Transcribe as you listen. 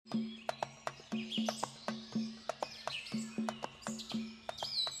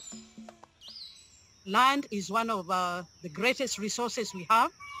Land is one of the greatest resources we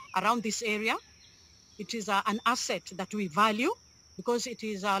have around this area. It is an asset that we value because it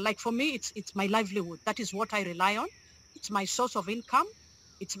is, like for me, it's my livelihood. That is what I rely on. It's my source of income.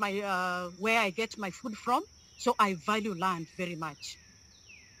 It's my where I get my food from. So I value land very much.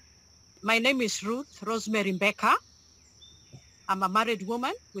 My name is Ruth Becca. I'm a married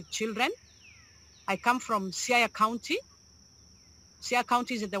woman with children. I come from Siaya County. Siaya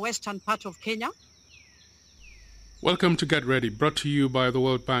County is in the western part of Kenya. Welcome to Get Ready, brought to you by the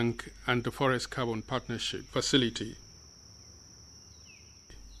World Bank and the Forest Carbon Partnership Facility.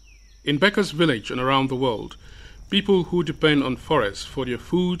 In Becca's village and around the world, people who depend on forests for their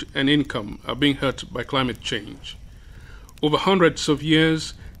food and income are being hurt by climate change. Over hundreds of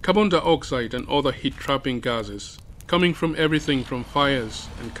years, carbon dioxide and other heat-trapping gases, coming from everything from fires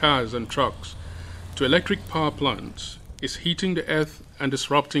and cars and trucks to electric power plants, is heating the earth and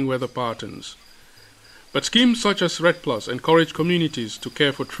disrupting weather patterns. But schemes such as REDD+ encourage communities to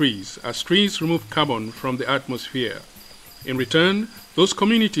care for trees, as trees remove carbon from the atmosphere. In return, those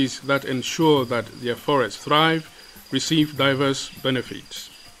communities that ensure that their forests thrive receive diverse benefits.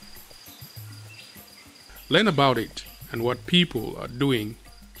 Learn about it and what people are doing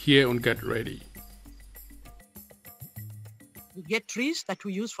here on Get Ready. We get trees that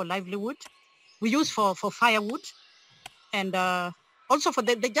we use for livelihood. We use for firewood and also for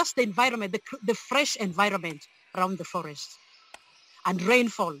the environment, the fresh environment around the forest and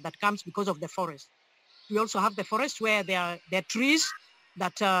rainfall that comes because of the forest. We also have the forest where there are trees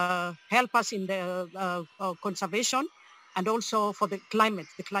that help us in the conservation and also for the climate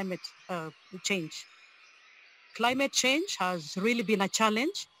change. Climate change has really been a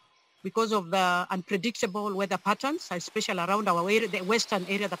challenge because of the unpredictable weather patterns, especially around our area, the western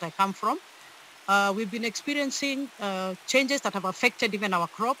area that I come from. We've been experiencing changes that have affected even our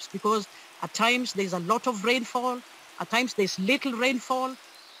crops because at times there's a lot of rainfall, at times there's little rainfall.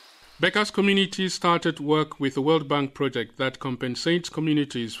 Becca's community started work with the World Bank project that compensates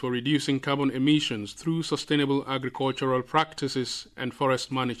communities for reducing carbon emissions through sustainable agricultural practices and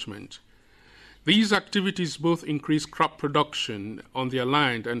forest management. These activities both increase crop production on their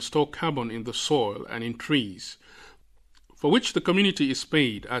land and store carbon in the soil and in trees, for which the community is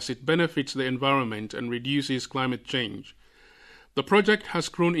paid as it benefits the environment and reduces climate change. The project has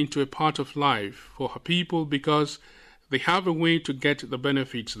grown into a part of life for her people because they have a way to get the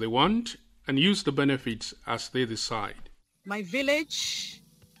benefits they want and use the benefits as they decide. My village,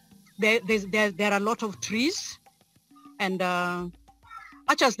 there are a lot of trees, and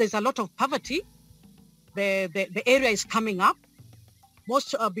much as there's a lot of poverty, the area is coming up.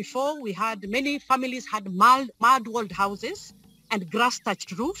 Before we had many families had mud walled houses and grass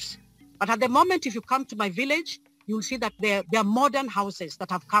thatched roofs, but at the moment if you come to my village you'll see that there are modern houses that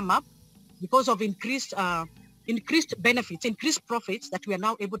have come up because of increased benefits, increased profits that we are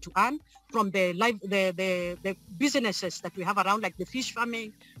now able to earn from the businesses that we have around, like the fish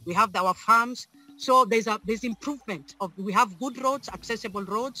farming. We have our farms, so there's improvement of. We have good roads, accessible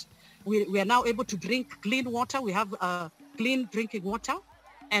roads. We are now able to drink clean water. We have clean drinking water,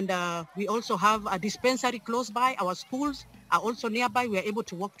 and we also have a dispensary close by. Our schools are also nearby. We are able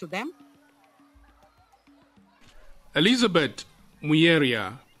to walk to them. Elizabeth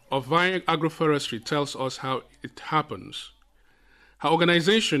Muyeria of Via Agroforestry tells us how it happens. Her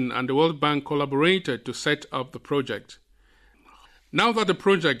organization and the World Bank collaborated to set up the project. Now that the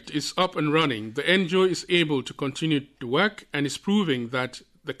project is up and running, the NGO is able to continue to work and is proving that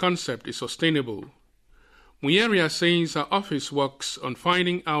the concept is sustainable. Muyeria says her office works on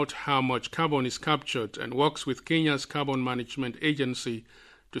finding out how much carbon is captured and works with Kenya's Carbon Management Agency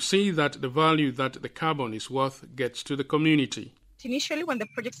to see that the value that the carbon is worth gets to the community. Initially, when the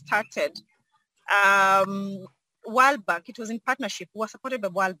project started, World Bank, it was in partnership, was supported by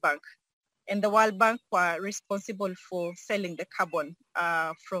World Bank. And the World Bank were responsible for selling the carbon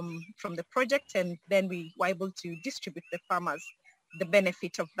from the project, and then we were able to distribute the farmers the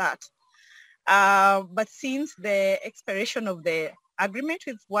benefit of that. But since the expiration of the agreement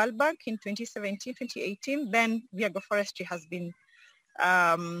with World Bank in 2017, 2018, then Via Agroforestry has been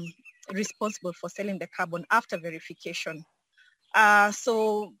responsible for selling the carbon after verification.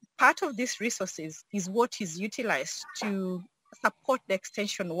 So part of these resources is what is utilized to support the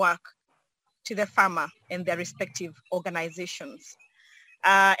extension work to the farmer and their respective organizations.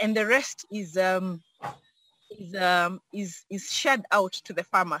 And the rest is shared out to the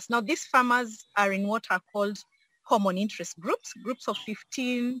farmers. Now, these farmers are in what are called common interest groups of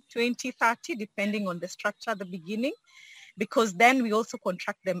 15, 20, 30, depending on the structure at the beginning, because then we also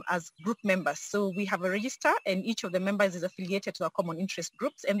contract them as group members. So we have a register and each of the members is affiliated to our common interest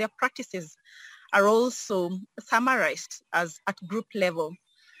groups, and their practices are also summarized as at group level.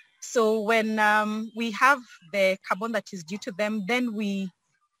 So when we have the carbon that is due to them, then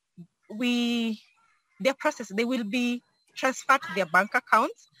their process, they will be transferred to their bank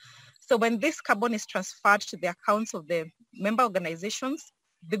accounts. So when this carbon is transferred to the accounts of the member organizations,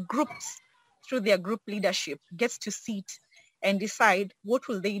 the groups, through their group leadership, gets to sit and decide what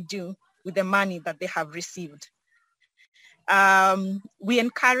will they do with the money that they have received. We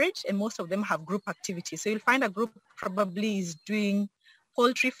encourage, and most of them have group activities. So you'll find a group probably is doing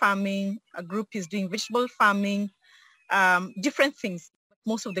poultry farming, a group is doing vegetable farming, different things.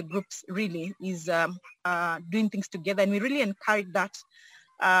 Most of the groups really is doing things together, and we really encourage that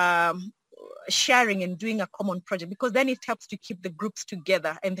sharing and doing a common project, because then it helps to keep the groups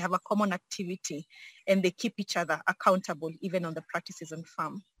together and they have a common activity and they keep each other accountable even on the practices on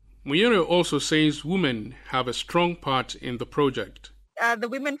farm. Muyere also says women have a strong part in the project. The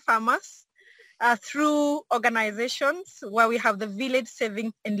women farmers, through organizations where we have the village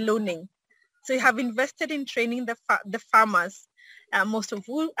saving and loaning. So we have invested in training the farmers, most of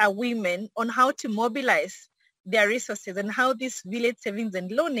whom are women, on how to mobilize their resources and how this village savings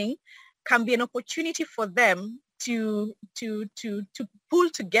and loaning can be an opportunity for them to pull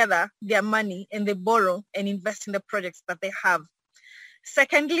together their money and they borrow and invest in the projects that they have.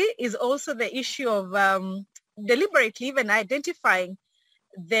 Secondly is also the issue of deliberately even identifying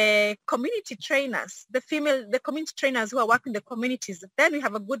the community trainers, the community trainers who are working in the communities. Then we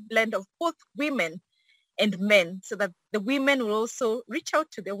have a good blend of both women and men, so that the women will also reach out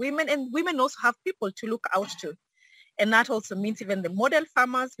to the women, and women also have people to look out to. And that also means even the model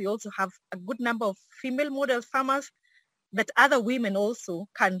farmers, we also have a good number of female model farmers that other women also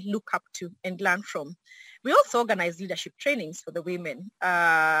can look up to and learn from. We also organize leadership trainings for the women.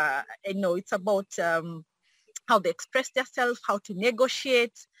 It's about how they express themselves, how to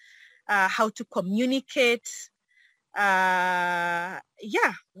negotiate, how to communicate, some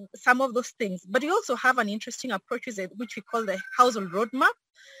of those things. But we also have an interesting approach which we call the household roadmap,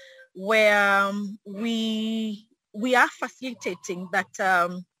 where we are facilitating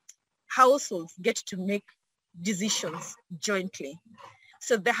that households get to make decisions jointly.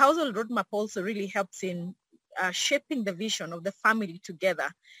 So the household roadmap also really helps in shaping the vision of the family together.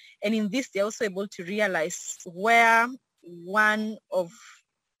 And in this, they're also able to realize where one of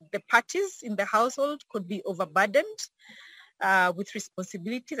the parties in the household could be overburdened with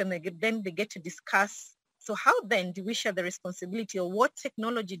responsibilities, and then they get to discuss, so how then do we share the responsibility, or what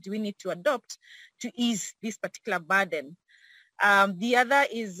technology do we need to adopt to ease this particular burden? The other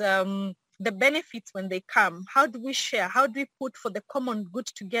is the benefits when they come. How do we share? How do we put for the common good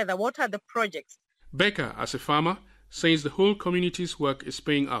together? What are the projects? Becca, as a farmer, says the whole community's work is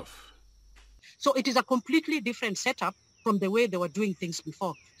paying off. So it is a completely different setup from the way they were doing things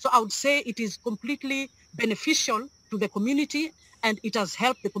before. So I would say it is completely beneficial to the community, and it has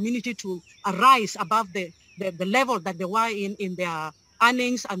helped the community to rise above the level that they were in their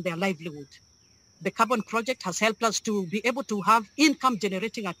earnings and their livelihood. The carbon project has helped us to be able to have income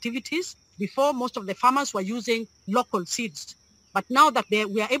generating activities. Before, most of the farmers were using local seeds. But now that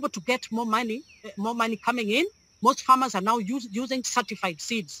we are able to get more money coming in, most farmers are now using certified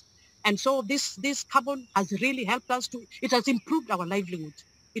seeds. And so this carbon has really helped us it has improved our livelihood.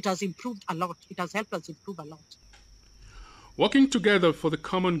 It has improved a lot. It has helped us improve a lot. Working together for the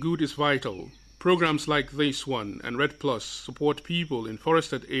common good is vital. Programs like this one and Red Plus support people in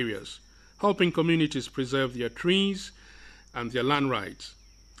forested areas, helping communities preserve their trees and their land rights,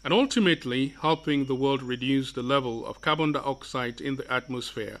 and ultimately helping the world reduce the level of carbon dioxide in the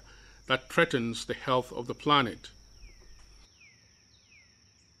atmosphere that threatens the health of the planet.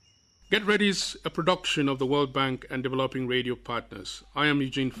 Get Ready is a production of the World Bank and Developing Radio Partners. I am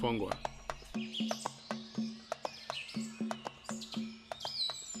Eugene Fongwa.